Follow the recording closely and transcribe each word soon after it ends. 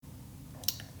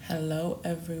Hello,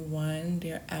 everyone,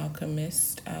 dear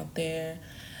alchemists out there.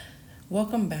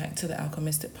 Welcome back to the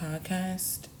Alchemistic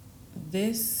Podcast.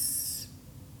 This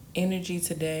energy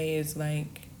today is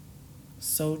like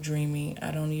so dreamy.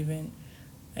 I don't even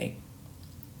like.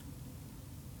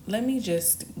 Let me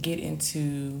just get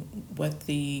into what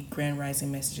the grand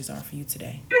rising messages are for you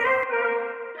today.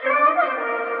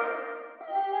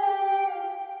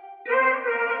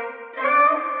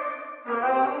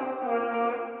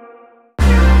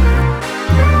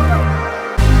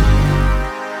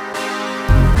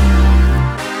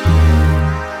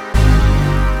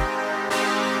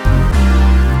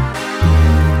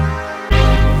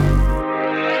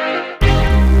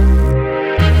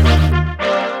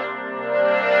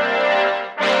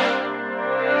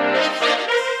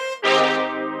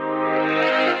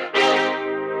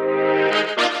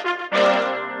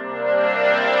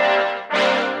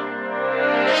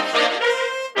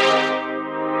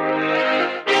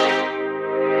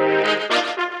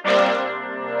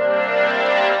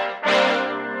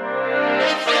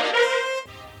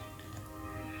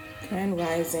 Grand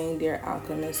Rising, dear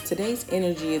alchemists. Today's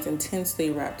energy is intensely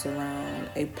wrapped around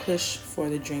a push for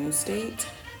the dream state.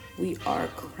 We are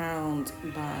crowned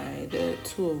by the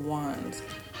Two of Wands.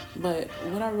 But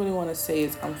what I really want to say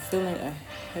is I'm feeling a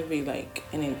heavy, like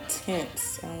an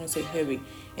intense, I don't want to say heavy,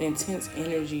 an intense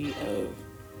energy of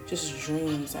just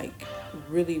dreams, like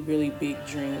really, really big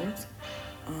dreams.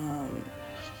 And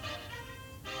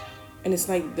it's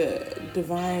like the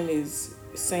divine is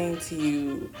saying to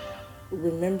you,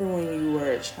 remember when you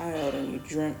were a child and you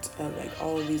dreamt of like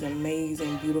all of these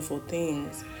amazing, beautiful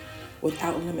things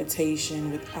without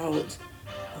limitation, without,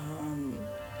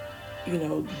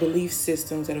 belief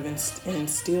systems that have been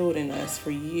instilled in us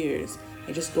for years.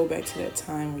 And just go back to that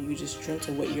time where you just dreamt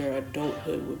of what your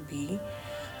adulthood would be.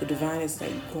 The divine is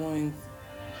like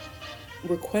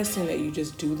requesting that you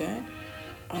just do that.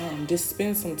 Just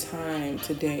spend some time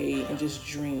today and just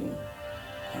dream.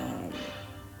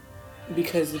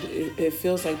 Because it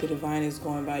feels like the divine is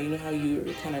going by. You know how you're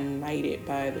kind of knighted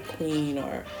by the queen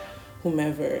or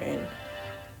whomever, and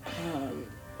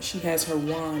she has her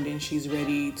wand and she's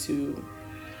ready to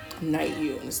knight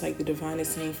you. And it's like the divine is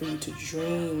saying for you to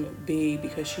dream big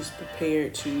because she's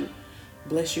prepared to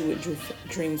bless you with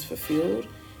dreams fulfilled.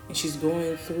 And she's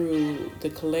going through the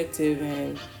collective,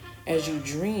 and as you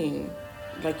dream,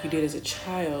 like you did as a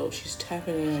child, she's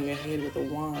tapping you on your head with a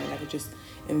wand. I could just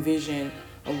envision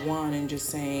a wand and just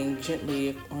saying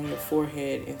gently on your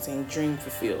forehead and saying dream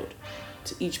fulfilled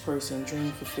to each person.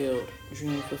 Dream fulfilled,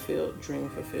 dream fulfilled, dream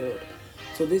fulfilled.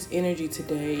 So this energy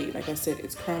today, like I said,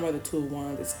 it's crowned by the Two of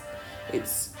Wands.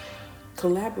 It's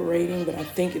collaborating, but I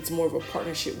think it's more of a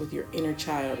partnership with your inner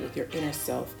child, with your inner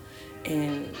self,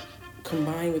 and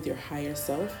combined with your higher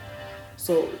self.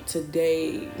 So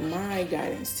today, my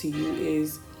guidance to you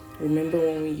is, remember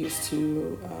when we used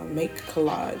to make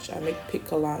collage? I make pick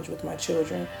collage with my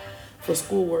children for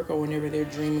schoolwork or whenever they're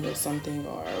dreaming of something,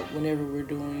 or whenever we're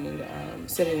doing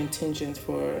setting intentions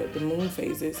for the moon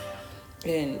phases.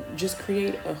 And just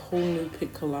create a whole new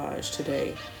pick collage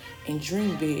today and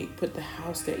dream big. Put the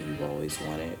house that you've always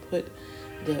wanted. Put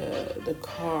the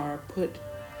car. Put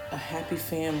a happy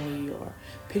family, or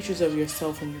pictures of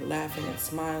yourself when you're laughing and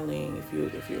smiling,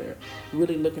 if you're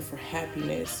really looking for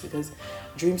happiness, because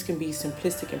dreams can be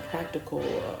simplistic and practical.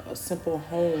 A simple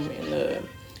home in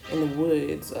the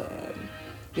woods, a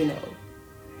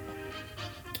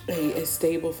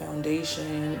stable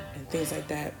foundation and things like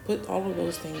that. Put all of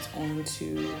those things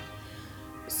onto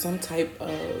some type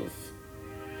of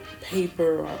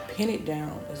paper or pin it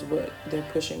down is what they're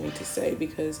pushing me to say,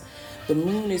 because the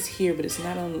moon is here, but it's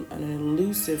not an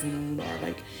elusive moon or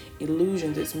like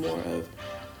illusions. It's more of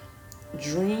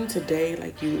dream today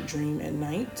like you would dream at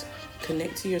night.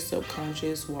 Connect to your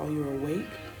subconscious while you're awake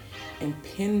and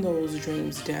pin those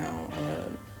dreams down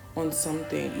on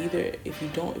something. Either if you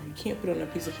can't put it on a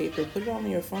piece of paper, put it on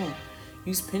your phone.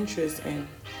 Use Pinterest and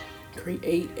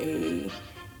create a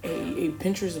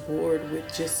Pinterest board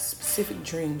with just specific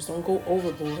dreams. Don't go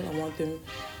overboard. I want them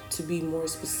to be more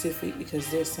specific,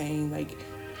 because they're saying like,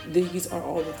 these are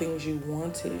all the things you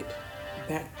wanted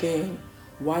back then.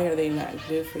 Why are they not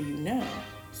good for you now?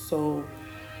 So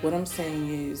what I'm saying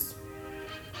is,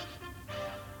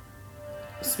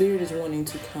 Spirit is wanting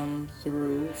to come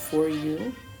through for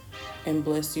you and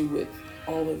bless you with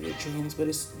all of your dreams, but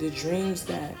it's the dreams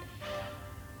that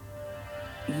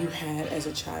you had as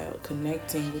a child.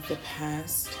 Connecting with the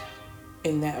past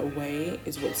in that way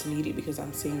is what's needed, because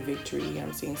I'm seeing victory,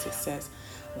 I'm seeing success,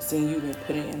 I'm seeing you've been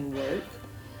putting in work,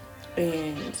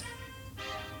 and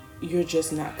you're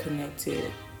just not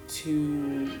connected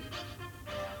to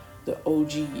the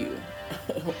OG you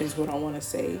is what I want to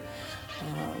say.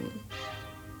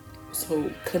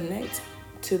 So connect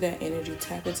to that energy,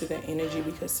 tap into that energy,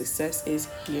 because success is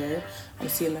here. I'm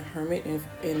seeing the Hermit,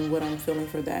 and what I'm feeling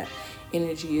for that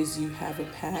energy is you have a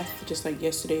path. Just like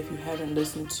yesterday, if you haven't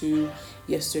listened to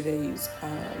yesterday's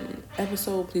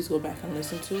episode, please go back and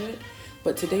listen to it.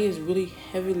 But today is really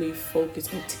heavily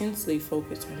focused, intensely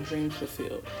focused on dreams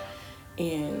fulfilled.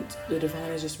 And the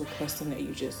divine is just requesting that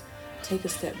you just take a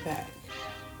step back.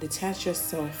 Detach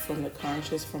yourself from the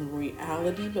conscious, from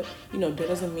reality. But, that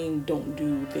doesn't mean don't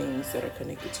do things that are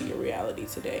connected to your reality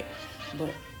today. But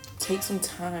take some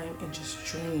time and just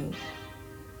dream.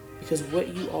 Because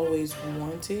what you always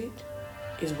wanted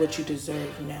is what you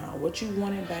deserve now. What you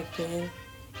wanted back then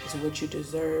is what you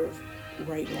deserve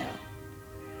right now.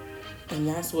 And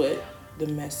that's what the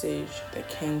message that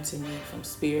came to me from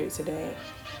Spirit today.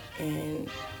 And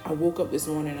I woke up this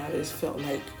morning, I just felt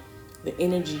like the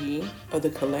energy of the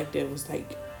collective was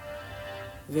like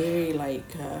very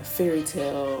fairy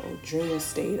tale dream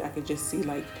state. I could just see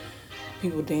like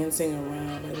people dancing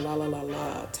around, like la la la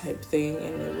la type thing.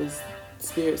 And it was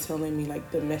Spirit telling me like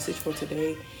the message for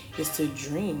today is to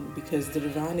dream, because the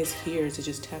divine is here to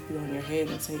just tap you on your head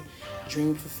and say,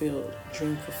 dream fulfilled,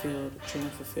 dream fulfilled, dream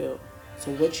fulfilled.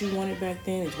 So what you wanted back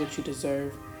then is what you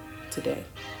deserve today.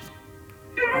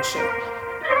 I'll show.